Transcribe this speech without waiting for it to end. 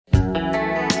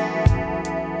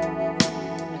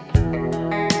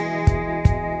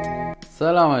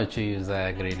ሰላማችሁ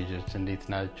ዛግሬ ልጆች እንዴት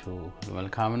ናችሁ? ሁሉ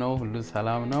መልካም ነው? ሁሉ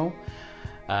ሰላም ነው?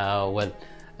 ወል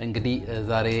እንግዲህ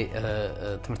ዛሬ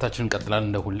ትምህርታችንን እንቀጥላለን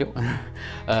እንደሁሌው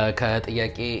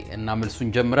ከጥያቄ እና መልሱን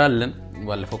እንጀምራለን።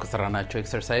 ባለፈው ከሰራናቸው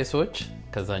ኤክሰርሳይሶች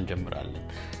ከዛ እንጀምራለን።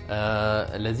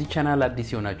 ለዚህ ቻናል አዲስ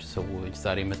የሆናችሁ ሰዎች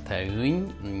ዛሬ መታዩኝ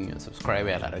ሰብስክራይብ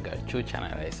ያላረጋችሁ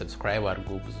ቻናል ላይ ሰብስክራይብ አድርጉ።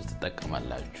 ብዙ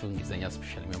ትጠቀማላችሁ። እንግሊዝኛ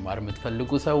ስፔሻሊ መማር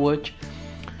የምትፈልጉ ሰዎች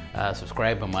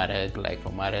subscribe በማድረግ ላይክ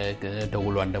በማድረግ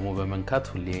ደውሏን ደግሞ በመንካት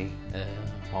ሁሌ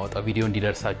ማውጣው ቪዲዮ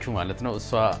እንዲደርሳችሁ ማለት ነው።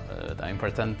 እሷ በጣም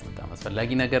ኢምፖርታንት በጣም አስፈላጊ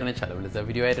ነገር ነች። አለበለዚያ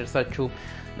ቪዲዮ አይደርሳችሁ።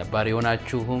 ነባር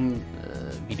የሆናችሁም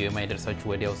ቪዲዮ የማይደርሳችሁ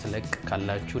ወዲያው ስለቅ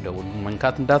ካላችሁ ደውሉን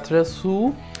መንካት እንዳትረሱ።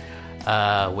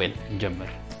 ዌል እንጀምር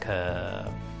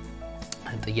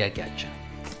ከጥያቄያችን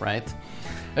right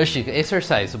እሺ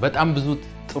ኤክሰርሳይዝ በጣም ብዙ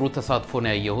ጥሩ ተሳትፎ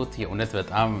ነው ያየሁት። የእውነት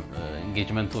በጣም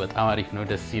ኢንጌጅመንቱ በጣም አሪፍ ነው፣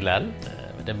 ደስ ይላል።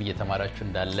 በደም እየተማራችሁ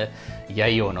እንዳለ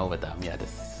ያየው ነው። በጣም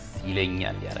ያደስ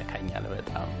ይለኛል፣ ያረካኛል።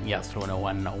 በጣም ያስሮነ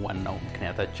ዋናው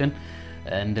ምክንያታችን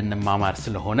እንድንማማር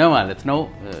ስለሆነ ማለት ነው።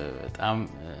 በጣም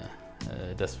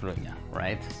ደስ ብሎኛል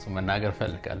right እሱ መናገር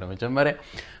ፈልጋለሁ መጀመሪያ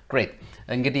great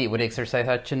እንግዲህ ወደ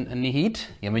ኤክሰርሳይዛችን እንሂድ።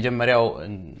 የመጀመሪያው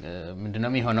ምንድነው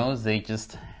የሚሆነው?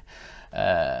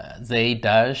 they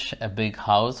dash a big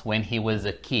house when he was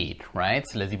a kid right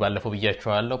ስለዚህ ባለፈው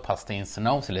ብያችኋለሁ past tense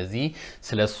ነው። ስለዚህ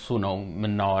ስለሱ ነው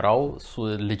ምናወራው። እሱ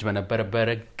ልጅ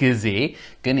በነበረበት ጊዜ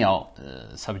ግን ያው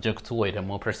ሰብጀክቱ ወይ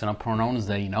ደግሞ personal pronoun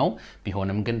they ነው።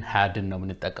 ቢሆንም ግን had ነው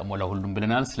የምንጠቀመው ለሁሉም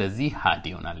ብለናል። ስለዚህ had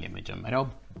ይሆናል የመጀመሪያው።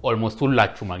 almost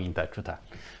ሁላችሁ ማግኝታችሁታል።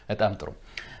 በጣም ጥሩ።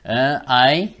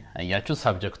 I አያችሁ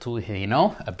ሰብጀክቱ ይሄ ነው።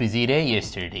 a busy day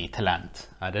yesterday ትላንት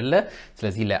አይደለ?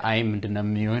 ስለዚህ ለአይ ምንድነው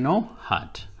የሚሆነው?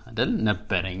 had አይደል?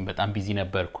 ነበረኝ በጣም ቢዚ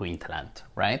ነበርኩኝ ትላንት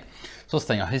right?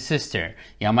 ሶስተኛው his sister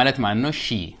ያ ማለት ማን ነው?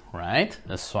 she right?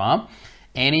 እሷ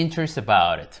any interest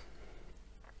about it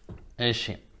እሺ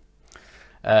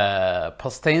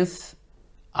past tense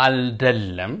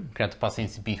አይደለም። ምክንያቱም past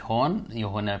tense ቢሆን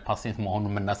የሆነ past tense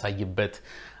መሆኑን መናሳይበት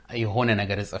የሆነ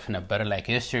ነገር ጽፍ ነበር like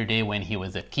yesterday when he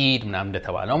was a kid ምናምን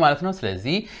እንደተባለው ማለት ነው።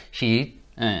 ስለዚህ she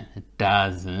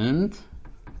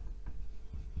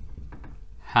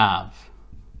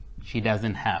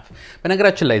doesn't have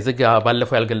በነገራችን ላይ ዝጋ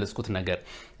ባለፈው ያልገለጽኩት ነገር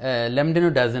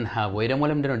ለምንድነው doesn't have ወይ ደግሞ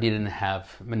ለምንድነው didn't have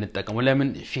ምንጠቀመው? ለምን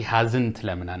she hasn't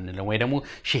ለምን አንልም? ወይ ደግሞ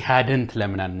she hadn't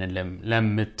ለምን አንልም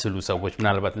ለምትሉ ሰዎች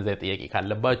ምናልባት እንደዛ ጥያቄ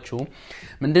ካለባችሁ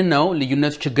ምንድነው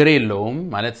ልዩነቱ? ችግር የለውም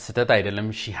ማለት ስተት አይደለም።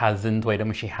 she hasn't ወይ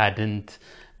ደግሞ she hadn't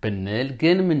ብንል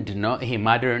ግን ምንድነው ይሄ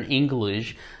modern English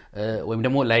ወይም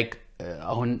ደግሞ like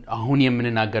አሁን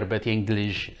የምንናገርበት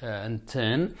የእንግሊሽ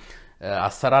እንትን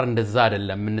አሰራር እንደዛ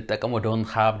አይደለም የምንጠቀመው። don't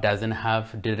have doesn't have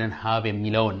didn't have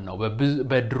የሚለው ነው።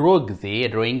 በድሮ ጊዜ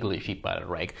የድሮ እንግሊሽ ይባላል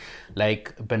like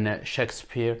በነ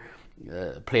ሼክስፒር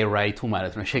playwright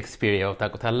ማለት ነው። ሼክስፒር ያው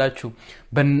ታውቁታላችሁ።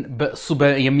 በሱ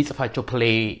የሚጽፋቸው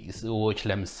ፕሌይዎች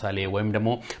ለምሳሌ ወይም ደግሞ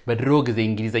በድሮ ጊዜ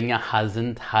እንግሊዝኛ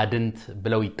hasn't hadn't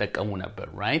ብለው ይጠቀሙ ነበር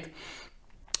right?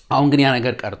 አሁን ግን ያ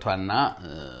ነገር ቀርቷልና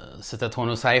ስተት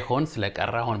ሆኖ ሳይሆን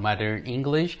ስለቀረ አሁን modern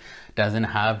English doesn't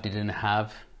have didn't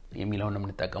have የሚለውን ነው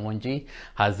የምንጠቀመው እንጂ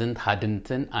hasn't hadn't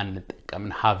አንጠቀምም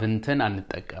haven't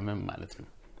አንጠቀምም ማለት ነው።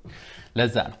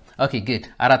 ለዛ ነው ኦኬ good።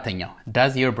 አራተኛው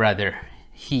does your brother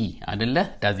he አይደለ?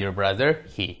 does your brother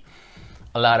he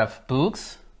a lot of books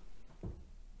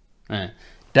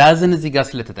doesn't እዚህ ጋር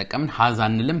ስለተጠቀምን has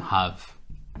አንልም have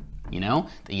you know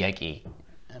ጥያቄ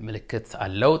ምልክት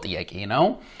አለው ጥያቄ ነው።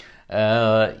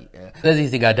 ስለዚህ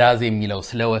እዚህ ጋር does የሚለው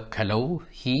ስለወከለው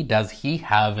does he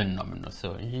have ነው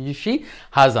የምንወስደው እሺ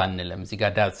has አንልም እዚህ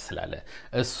ጋር does ስላለ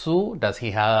እሱ does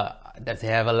he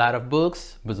have a lot of books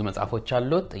ብዙ መጽሐፎች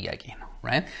አሉት ጥያቄ ነው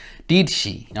right? did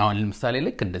she አሁን ለምሳሌ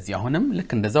ልክ እንደዚህ አሁንም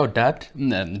ልክ እንደዛው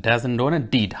does እንደሆነ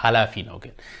did ሐላፊ ነው።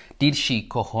 ግን did she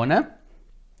ከሆነ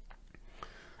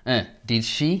did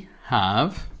she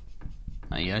have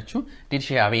አያችሁ did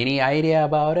she have any idea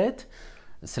about it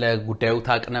ስለ ጉዳዩ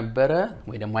ታቅ ነበረ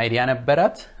ወይ ደግሞ አይዲያ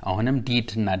ነበራት። አሁንም did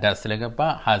እና does ስለገባ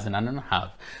has እና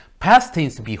have past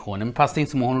tense ቢሆንም past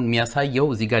tense መሆኑን የሚያሳየው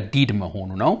እዚህ ጋር did መሆኑ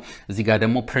ነው። እዚህ ጋር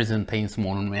ደግሞ present tense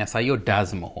መሆኑን የሚያሳየው does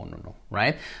መሆኑ ነው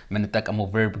right? የምንጠቀመው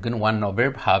verb ግን ዋናው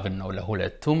verb have ነው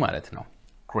ለሁለቱ ማለት ነው።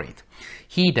 great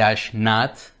he dash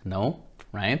not ነው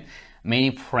right?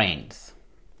 many friends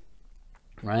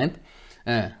right?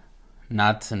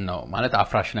 not ነው ማለት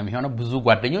አፍራሽ ነው የሚሆነው ብዙ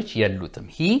ጓደኞች የሉትም።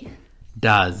 he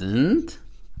doesn't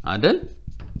አይደል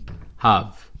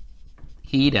have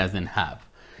he doesn't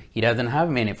have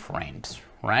many friends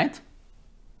right?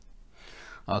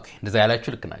 okay እንደዛ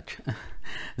ያላችሁ ልክ ናችሁ።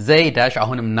 they dash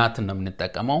አሁንም not ነው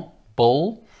የምንጠቀመው ball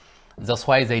that's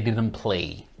why they didn't play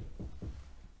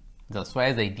that's why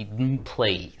they didn't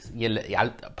play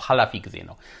ኃላፊ ጊዜ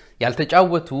ነው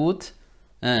ያልተጫወቱት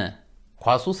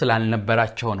ኳሱ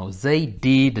ስላልነበራቸው ነው they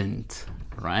didn't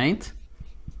right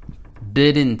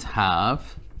didn't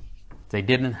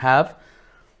have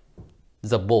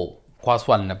the ball ኳሱ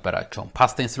አልነበራቸው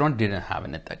past tense ስለሆነ didn't have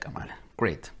እንጠቀማለን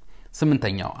great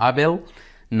ስምንተኛው Abel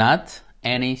not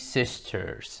any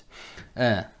sisters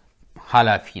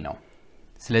ኃላፊ ነው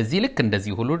ስለዚህ ልክ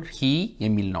እንደዚህ ሁሉ he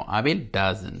የሚል ነው Abel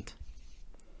doesn't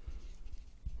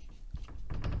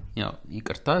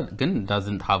ይቅርታ ግን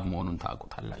doesn't have መሆኑን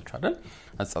ታውቁታላችሁ አይደል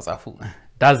አጻጻፉ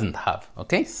doesn't have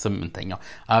okay ስምንተኛው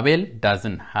Abel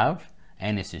doesn't have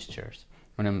any sisters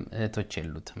ምንም እህቶች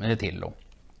የሉትም እህት የለው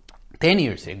 10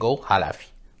 years ago ኃላፊ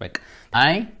በቃ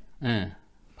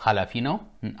ኃላፊ ነው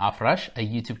አፍራሽ a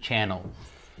YouTube channel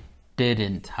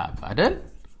didn't have አይደል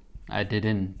I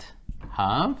didn't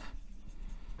have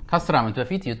ከ10 ዓመት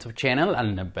በፊት YouTube channel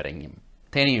አልነበረኝም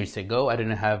 10 years ago I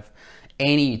didn't have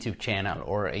any YouTube channel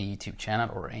or a YouTube channel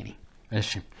or any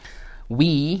እሺ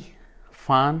we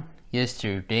fun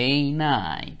yesterday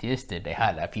night yesterday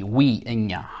ኃላፊ we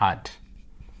እኛ had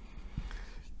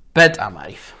በጣም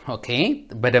አሪፍ ኦኬ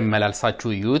በደም መላልሳችሁ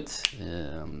ዩት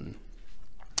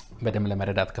በደም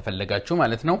ለመረዳት ከፈለጋችሁ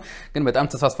ማለት ነው ግን በጣም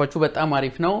ተሳስፋችሁ በጣም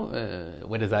አሪፍ ነው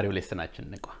ወደ ዛሬው ሌሰናችን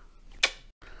እንቋ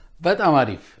በጣም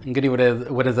አሪፍ እንግዲህ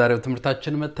ወደ ዛሬው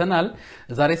ትምህርታችን መተናል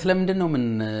ዛሬ ስለምንድን ነው ምን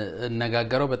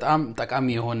ነጋገረው በጣም ጠቃሚ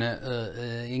የሆነ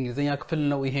እንግሊዝኛ ክፍል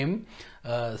ነው ይሄም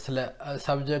ስለ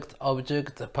subject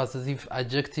object possessive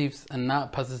adjectives እና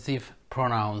possessive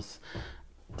pronouns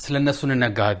ስለነሱ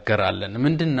እንነጋገራለን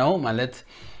ምንድነው ማለት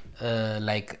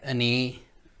like እኔ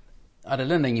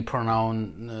አይደለ ነኝ pronoun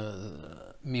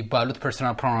የሚባሉት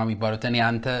personal pronoun የሚባሉት እኔ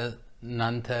አንተ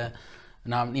እናንተ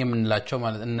የምንላቸው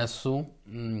ማለት እነሱ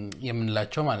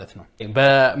የምንላቸው ማለት ነው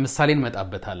በምሳሌ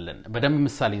እንመጣበታለን በደም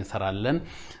ምሳሌ እንሰራለን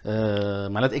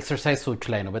ማለት ኤክሰርሳይሶች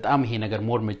ላይ ነው በጣም ይሄ ነገር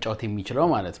ሞር መጫወት የሚችለው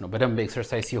ማለት ነው በደም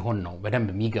ኤክሰርሳይዝ ሲሆን ነው በደም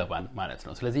የሚገባን ማለት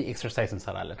ነው ስለዚህ ኤክሰርሳይዝ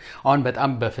እንሰራለን አሁን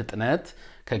በጣም በፍጥነት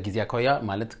ከጊዜ አኳያ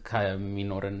ማለት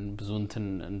ከሚኖረን ብዙ እንትን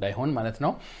እንዳይሆን ማለት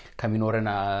ነው ከሚኖረን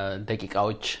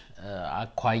ደቂቃዎች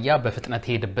አኳያ በፍጥነት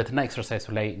ሄድበትና ኤክሰርሳይሱ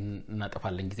ላይ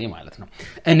እናጠፋለን ጊዜ ማለት ነው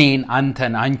እኔን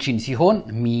አንተን አንቺን ሲሆን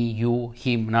me you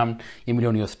him ናም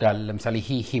የሚለውን ይወስዳል ለምሳሌ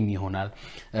he him ይሆናል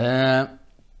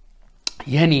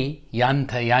የኔ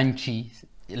ያንተ ያንቺ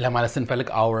ለማለት ስንፈልግ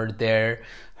our their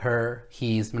her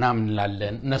his ምናምን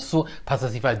እንላለን እነሱ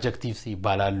possessive adjectives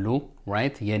ይባላሉ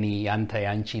right የኔ ያንተ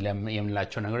ያንቺ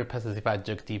የምንላቸው ነገሮች possessive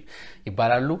adjective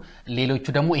ይባላሉ ሌሎቹ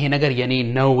ደግሞ ይሄ ነገር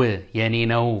የኔ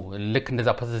ነው ልክ እንደዛ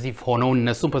possessive ሆነው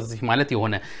እነሱ possessive ማለት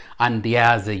የሆነ አንድ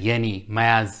የያዘ የኔ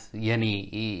መያዝ የኔ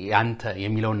ያንተ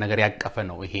የሚለውን ነገር ያቀፈ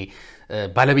ነው ይሄ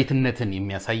ባለቤትነትን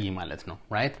የሚያሳይ ማለት ነው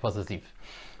right possessive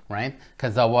right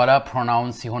ከዛ በኋላ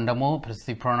pronouns ሲሆን ደግሞ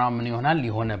possessive pronoun ምን ይሆናል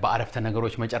የሆነ በአረፍተ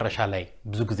ነገሮች መጨረሻ ላይ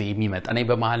ብዙ ጊዜ የሚመጣ ነው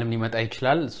በመሐልም ሊመጣ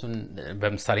ይችላል እሱን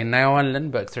በምሳሌ እናየዋለን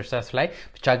በኤክሰርሳይዝ ላይ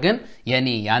ብቻ ግን የኔ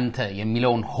ያንተ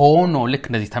የሚለውን ሆኖ ልክ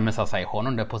እንደዚህ ተመሳሳይ ሆኖ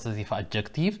እንደ possessive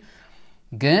adjective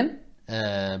ግን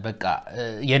በቃ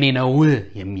የኔ ነው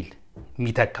የሚል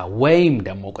ሚተካ ወይም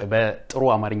ደግሞ ቆይ በጥሩ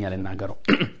አማርኛ ልናገረው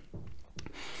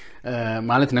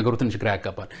ማለት ነገሩ ትንሽ ግራ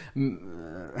ያጋባል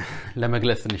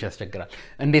ለመግለጽ ትንሽ ያስቸግራል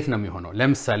እንዴት ነው የሚሆነው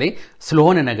ለምሳሌ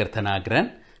ስለሆነ ነገር ተናግረን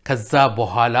ከዛ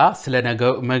በኋላ ስለ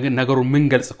ነገሩ ምን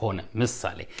ገልጽ ከሆነ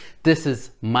ምሳሌ this is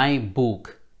my book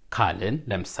ካልን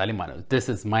ለምሳሌ ማለት ነው this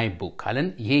is my book ካልን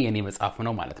ይሄ የኔ መጽሐፍ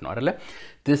ነው ማለት ነው አይደለ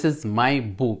this is my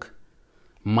book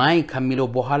my ከሚለው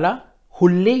በኋላ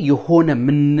ሁሌ የሆነ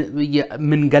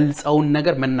ምን ገልጸውን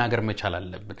ነገር መናገር መቻል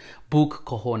አለብን book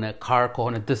ከሆነ car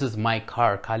ከሆነ this is my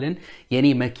car ካልን የኔ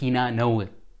መኪና ነው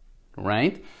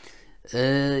right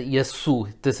የሱ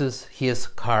this is his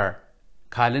car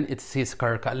ካልን it's his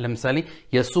car ለምሳሌ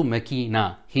የሱ መኪና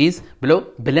his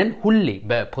ብለን ሁሌ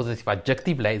በፖዚቲቭ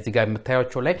አድጀክቲቭ ላይ እዚህ ጋር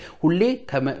የምታዩቸው ላይ ሁሌ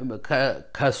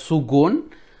ከሱ ጎን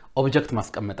ኦብጀክት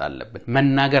ማስቀመጥ አለብን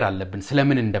መናገር አለብን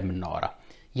ስለምን እንደምናወራ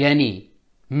የኔ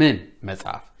ምን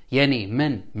መጽሐፍ የኔ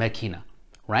ምን መኪና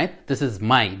right this is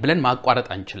my ብለን ማቋረጥ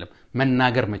አንችልም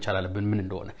መናገር መቻል አለብን ምን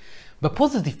እንደሆነ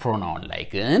በፖዚቲቭ ፕሮናውን ላይ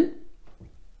ግን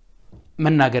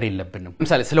መናገር የለብንም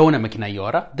ለምሳሌ ስለሆነ መኪና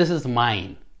ያወራ this is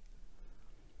mine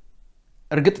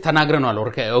እርግጥ ተናግረናል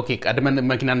ኦኬ ቀድመን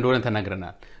መኪና እንደሆነ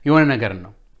ተናግረናል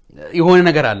የሆነ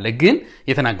ነገር አለ ግን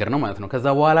የተናገርነው ማለት ነው ከዛ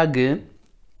በኋላ ግን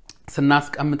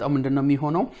ስናስቀምጠው ምንድነው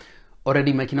የሚሆነው ኦሬዲ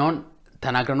መኪናውን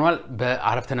ተናግረናል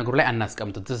በአረፍተ ነገሩ ላይ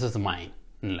አናስቀምጠው this is mine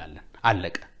እንላለን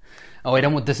አለቀ ወይ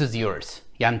ደግሞ this is yours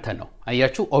ያንተ ነው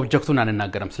አያችሁ ኦብጀክቱን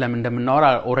አንናገርም ስለምን እንደምናወራ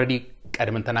ኦሬዲ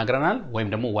ቀድመን ተናግረናል ወይም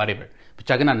ደግሞ whatever ብቻ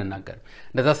ግን አንናገርም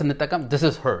እንደዛ ስንጠቀም this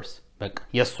is hers በቃ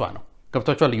የሷ ነው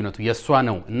ገብታችኋል ልዩነቱ የሷ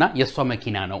ነው እና የሷ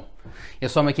መኪና ነው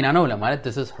የሷ መኪና ነው ለማለት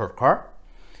this is her car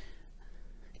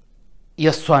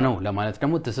የሷ ነው ለማለት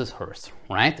ደግሞ this is hers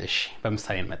right እሺ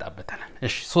በምሳሌ እንመጣበታለን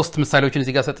እሺ ሶስት ምሳሌዎችን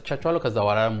እዚህ ጋር ሰጥቻችኋለሁ ከዛ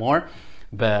በኋላ more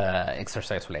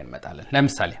በኤክሰርሳይሱ ላይ እንመጣለን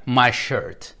ለምሳሌ my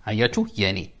shirt አያችሁ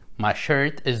የኔ my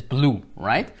shirt is blue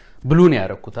right blue ነው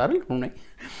ያረኩት አይደል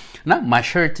እና my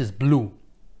shirt is blue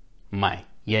my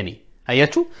የኔ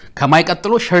አያችሁ ከማይ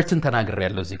ቀጥሎ ሸርትን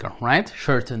ተናግሬያለሁ እዚህ ጋር right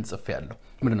ሸርትን ጽፌያለሁ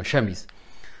ምንድነው ሸሚዝ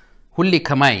ሁሌ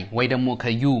ከማይ ወይ ደግሞ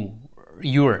ከዩ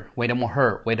your ወይ ደግሞ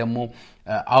her ወይ ደግሞ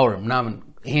our ምናምን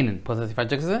ይሄንን possessive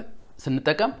adjectives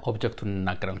ስንጠቀም ኦብጀክቱን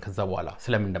እናገራለን ከዛ በኋላ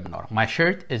ስለምን እንደምናወራ my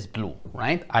shirt is blue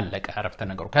right አለቀ አረፍተ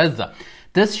ነገሩ ከዛ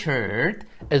this shirt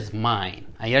is mine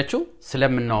አያችሁ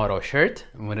ስለምናወራው shirt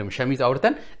ወይም ሸሚዝ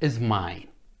አውርተን is mine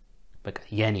በቃ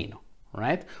የኔ ነው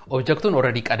right ኦብጀክቱን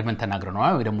already ቀድመን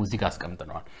ተናግረናል ወይ ደግሞ እዚህ ጋር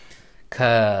አስቀምጠናል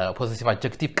ከፖሴሲቭ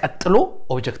አድጀክቲቭ ቀጥሎ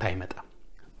ኦብጀክት አይመጣም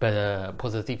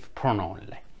በፖሴሲቭ ፕሮናውን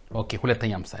ላይ ኦኬ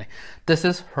ሁለተኛ ምሳሌ this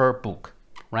is her book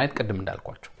right ቀድም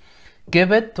እንዳልኳችሁ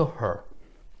give it to her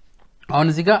አሁን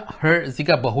እዚህ ጋር her እዚህ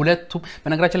ጋር በሁለቱም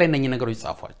በነገራችን ላይ እነኚህ ነገሮች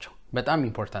ጻፏቸው በጣም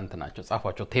ኢምፖርታንት ናቸው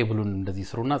ጻፏቸው ቴብሉን እንደዚህ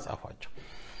ስሩና ጻፏቸው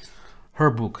her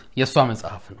book የሷ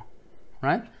መጽሐፍ ነው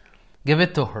right give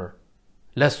it to her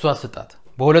ለሷ ስጣት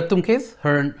በሁለቱም ኬስ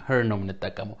her ነው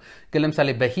የምንጠቀመው ግን ለምሳሌ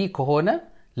በሂ ከሆነ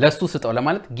ለሱ ስጠው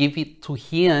ለማለት give it to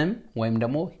him ወይም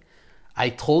ደግሞ I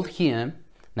told him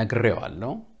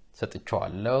ነግሬዋለሁ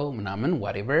ሰጥቼዋለሁ ምናምን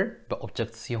whatever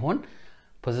በኦብጀክት ሲሆን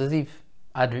possessive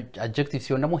adjective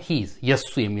ሲሆን ደግሞ his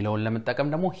የሱ የሚለውን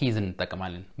ለመጠቀም ደግሞ his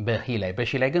እንጠቀማለን በሂ ላይ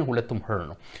በሺ ላይ ግን ሁለቱም her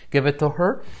ነው give it to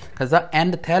her ከዛ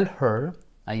and tell her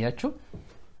አያችሁ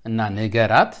እና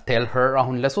ንገራት tell her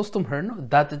አሁን ለሶስቱም her ነው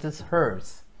that it is hers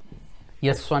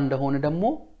የሷ እንደሆነ ደግሞ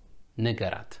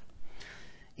ንገራት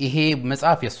ይሄ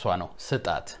መጽሐፍ የሷ ነው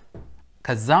ስጣት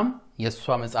ከዛም የሷ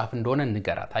መጽሐፍ እንደሆነ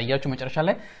ንገራት አያችሁ መጨረሻ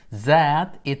ላይ that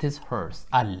it is hers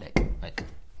አለቅ በቃ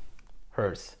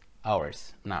hers ours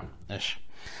ናም እሺ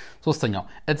ሶስተኛው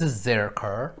it is their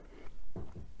car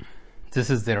this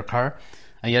is their car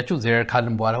አያችሁ their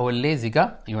ካልን በኋላ ሁሌ እዚህ ጋር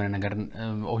የሆነ ነገር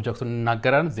ኦብጀክቱን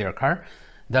እናገራለን their car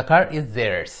the car is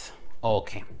theirs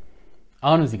okay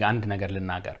አሁን እዚህ ጋር አንድ ነገር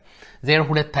ልናገር there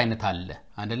ሁለት አይነት አለ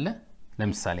አይደለ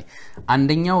ለምሳሌ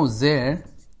አንደኛው there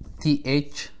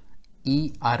THERE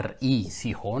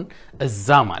ሲሆን እዛ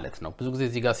ማለት ነው ብዙ ጊዜ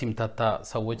እዚህ ጋር ሲምታታ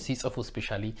ሰዎች ሲጽፉ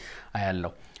ስፔሻሊ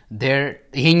አያለው there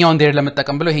ይሄኛውን there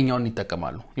ለመጠቀም ብለው ይሄኛውን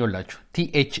ይጠቀማሉ ይወላችሁ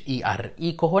THERE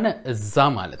ከሆነ እዛ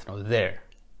ማለት ነው there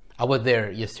I was there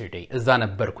yesterday እዛ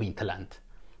ነበርኩኝ ትላንት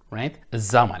right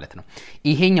እዛ ማለት ነው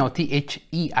ይሄኛው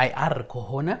THEIR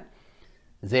ከሆነ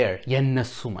there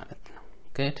የነሱ ማለት ነው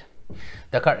good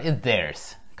the car is theirs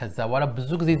ከዛ በኋላ ብዙ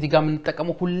ጊዜ እዚህ ጋር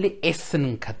የምንጠቀመው ሁሌ ኤስን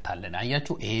እንከታለን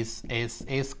አያችሁ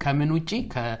ኤስ ከምን ውጪ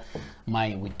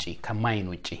ከማይ ውጪ ከማይን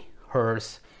ውጪ hers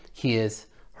his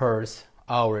hers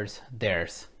ours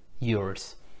theirs yours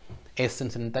ኤስን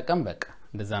ስንጠቀም በቃ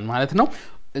እንደዛን ማለት ነው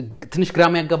ትንሽ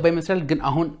ግራም ያጋባ ይመስላል ግን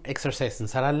አሁን ኤክሰርሳይዝ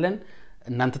እንሰራለን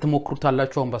እናንተ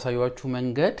ተሞክሩታላችሁ አሁን ባሳያችሁ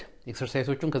መንገድ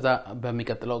ኤክሰርሳይዞቹን ከዛ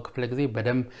በሚቀጥለው ክፍለ ጊዜ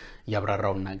በደንብ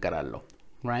ያብራራው እናገራለሁ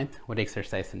right ወደ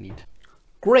ኤክሰርሳይዝ እንሂድ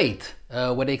great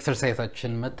ወደ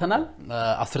ኤክሰርሳይዛችን መተናል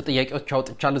 10 ጥያቄዎች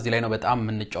አውጥቻለሁ እዚህ ላይ ነው በጣም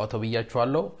የምንጫወተው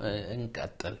ብያችኋለሁ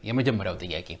እንቀጥል የመጀመሪያው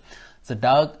ጥያቄ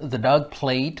the dog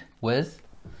played with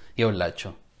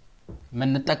ይውላችሁ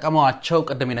ምንጠቀማቸው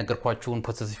ቀደም የነገርኳችሁን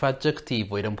possessive adjective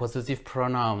ወይ ደግሞ possessive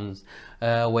pronouns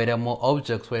ወይ ደግሞ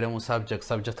objects ወይ ደግሞ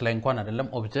subject ላይ እንኳን አይደለም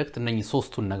object እነኚህ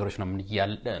ሶስቱን ነገሮች ነው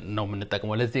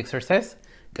የምንጠቀመው ለዚህ ኤክሰርሳይዝ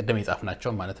ቀደም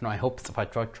የጻፍናቸው ማለት ነው I hope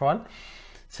ጽፋችኋቸዋል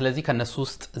ስለዚህ ከነሱ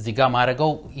ውስጥ እዚህ ጋር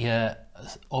ማረጋው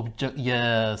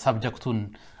የሰብጀክቱን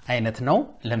አይነት ነው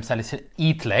ለምሳሌ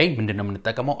eat ላይ ምንድነው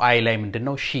የምንጠቀመው I ላይ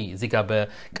ምንድነው she እዚህ ጋር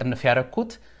በቅንፍ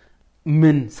ያረኩት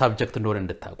ምን ሰብጀክት እንደሆነ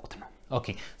እንድታውቁት ነው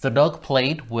okay the dog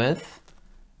played with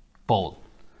ball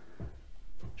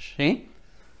she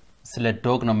ስለ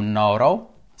dog ነው የምናወራው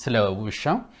ስለ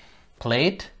ውሻ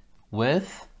played with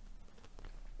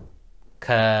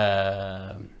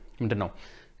ምንድነው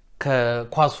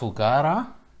ከኳሱ ጋራ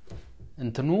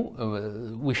እንትኑ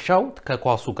ውሻው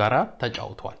ከኳሱ ጋራ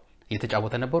ተጫውቷል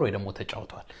የተጫወተ ነበር ወይ ደግሞ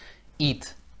ተጫውቷል eat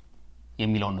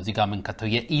የሚለው ነው እዚህ ጋር ምን ከተው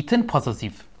የኢትን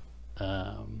possessive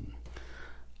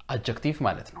adjective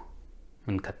ማለት ነው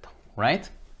ምን ከተው right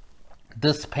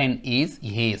this pen is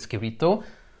ይሄ እስክሪብቶ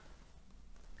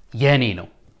የኔ ነው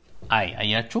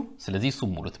አያችሁ ስለዚህ እሱ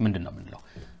ሙሉት ምንድነው ምንለው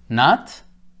not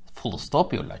full stop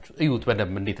ይውላችሁ እዩት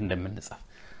በደንብ እንዴት እንደምንጽፍ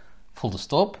full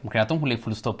stop ምክንያቱም ሁሌ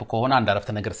full stop ከሆነ አንድ አረፍተ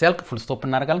ነገር ሲያልቅ full stop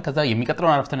እናደርጋለን ከዛ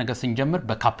የሚቀጥለውን አረፍተ ነገር ስንጀምር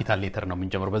በካፒታል ሌተር ነው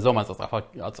የምንጀምረው በዛው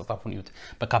ማጻጻፉን ይዩት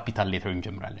በካፒታል ሌተር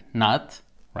እንጀምራለን not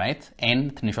right n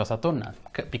ትንሿ ሳትሆን ናት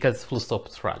because full stop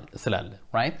ስላለ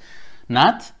right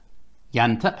ናት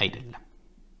ያንተ አይደለም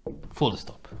full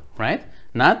stop right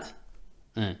ናት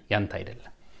ያንተ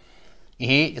አይደለም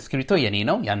ይሄ እስክሪፕቶ የኔ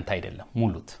ነው ያንተ አይደለም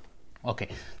ሙሉት okay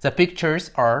the pictures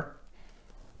are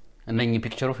እነኚህ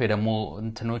ፒክቸሮች ወይ ደግሞ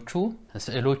እንትኖቹ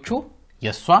ስዕሎቹ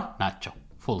የሷ ናቸው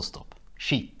full stop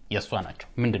she የሷ ናቸው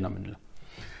ምንድነው ምንለው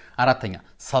አራተኛ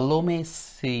ሰሎሜ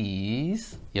sees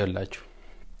ይላችሁ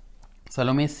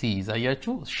ሰሎሜ sees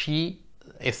አያችሁ she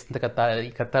is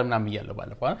ተከታታይ ምናምን ይያለው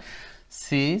ባለፈው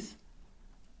sees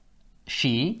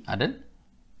she አይደል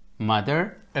mother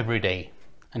every day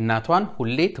እናቷን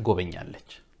ሁሌ ትጎበኛለች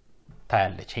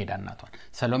ታያለች ሄዳ እናቷን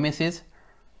ሰሎሜ sees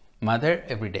mother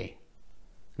every day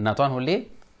እናቷን ሁሌ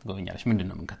ትጎበኛለች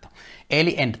ምንድነው ምንከተው ኤሊ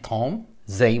and ቶም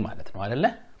they ማለት ነው አይደለ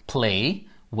play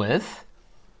with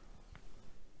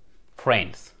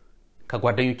friends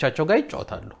ከጓደኞቻቸው ጋር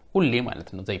ይጫወታሉ ሁሌ ማለት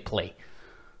ነው they play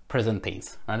present tense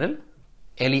አይደል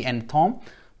ኤሊ and ቶም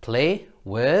play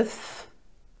with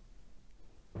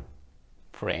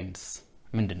friends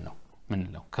ምንድነው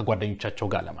ምንለው ከጓደኞቻቸው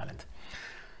ጋር ለማለት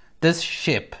this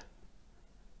ship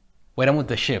ወይ ደግሞ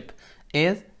the ship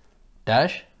is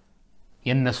dash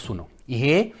የነሱ ነው ይሄ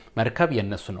መርከብ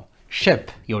የነሱ ነው ship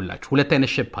ይውላችሁ ሁለት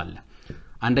አይነት ship አለ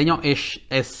አንደኛው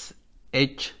s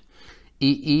h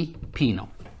e e p ነው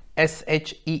s h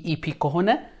e e p ከሆነ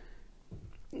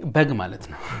በግ ማለት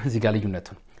ነው እዚህ ጋር ልዩነቱ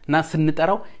እና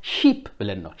ስንጠራው sheep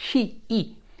ብለን ነው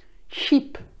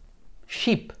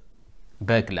sheep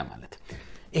በግ ለማለት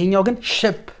ይሄኛው ግን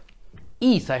ship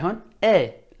e ሳይሆን a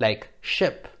like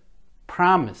ship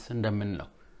promise እንደምንለው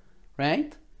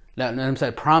right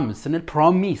ለምሳሌ promise ስንል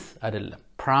promise አይደለም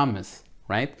promise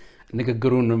right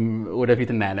ንግግሩንም ወደፊት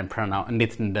እናያለን pronoun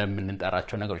እንዴት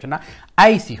እንደምንጠራቸው ነገሮችና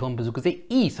አይ ሲሆን ብዙ ጊዜ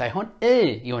e ሳይሆን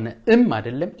የሆነ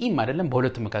አይደለም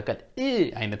በሁለቱ መካከል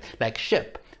አይነት like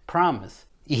ship promise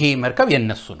ይሄ መርከብ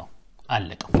የነሱ ነው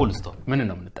አለቀ full stop ምን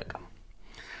ነው የምንጠቀመው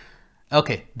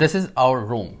okay this is our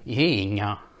room ይሄ የኛ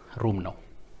room ነው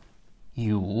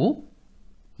you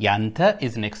ያንተ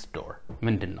is next door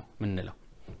ምንድነው ምንለው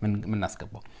ምን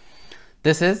አስገባው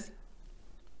this is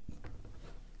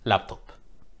laptop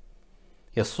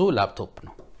የሱ ላፕቶፕ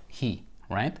ነው he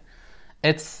right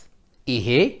it's ይሄ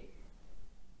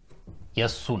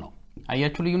የሱ ነው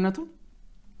አያችሁ ልዩነቱ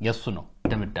የሱ ነው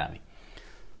ድምዳሜ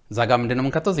ዛጋ ምንድነው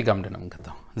ምንከተው ዚጋ ምንድነው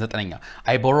ምንከተው ዘጠነኛ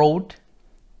I borrowed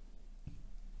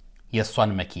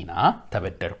የሷን መኪና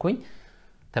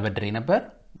ተበደሬ ነበር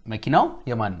መኪናው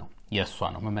የማን ነው የሷ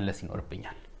ነው መመለስ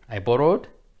ይኖርብኛል I borrowed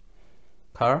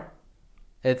car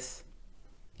it's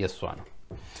የሷ ነው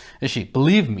እሺ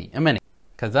believe me እመነኝ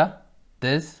ከዛ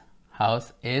this house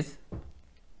is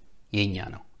የኛ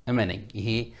ነው እመነኝ ይሄ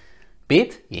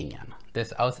ቤት የኛ ነው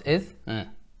this house is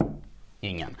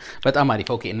የኛ ነው በጣም አሪፍ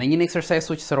ኦኬ እነኚህን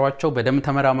ኤክሰርሳይሶች ስሯቸው በደም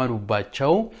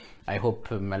ተመራመሩባቸው I hope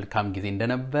መልካም ጊዜ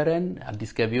እንደነበረን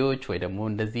አዲስ ገቢዎች ወይ ደግሞ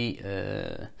እንደዚህ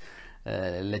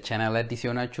ለቻናል አዲስ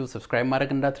የሆናችሁ ሰብስክራይብ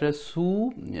ማድረግ እንዳትረሱ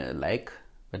ላይክ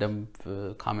በደም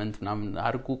ኮሜንት ምናምን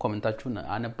አድርጉ ኮሜንታችሁን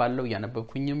አነባለሁ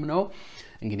ያነበብኩኝም ነው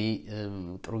እንግዲህ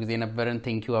ጥሩ ጊዜ ነበረን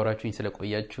thank you አብራችሁኝ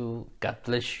ስለቆያችሁ god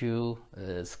bless you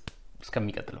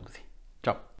እስከሚቀጥለው ጊዜ